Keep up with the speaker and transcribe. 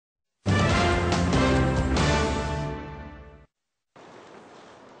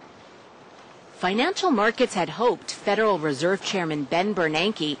Financial markets had hoped Federal Reserve Chairman Ben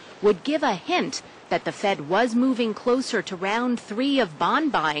Bernanke would give a hint that the Fed was moving closer to round 3 of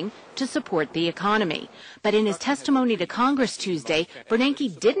bond buying to support the economy. But in his testimony to Congress Tuesday,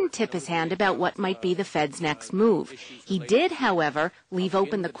 Bernanke didn't tip his hand about what might be the Fed's next move. He did, however, leave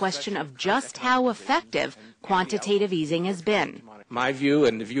open the question of just how effective quantitative easing has been. My view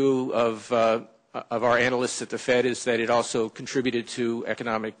and the view of our analysts at the Fed is that it also contributed to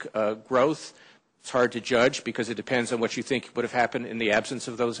economic growth. It's hard to judge because it depends on what you think would have happened in the absence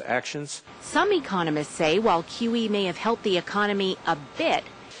of those actions. Some economists say while QE may have helped the economy a bit,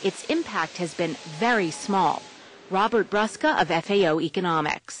 its impact has been very small. Robert Brusca of FAO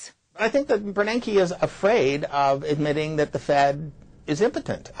Economics. I think that Bernanke is afraid of admitting that the Fed is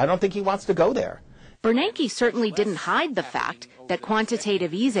impotent. I don't think he wants to go there. Bernanke certainly didn't hide the fact that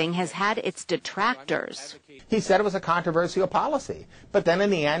quantitative easing has had its detractors. He said it was a controversial policy, but then in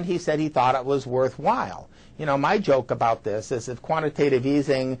the end he said he thought it was worthwhile. You know, my joke about this is if quantitative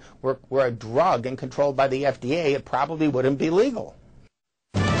easing were a drug and controlled by the FDA, it probably wouldn't be legal.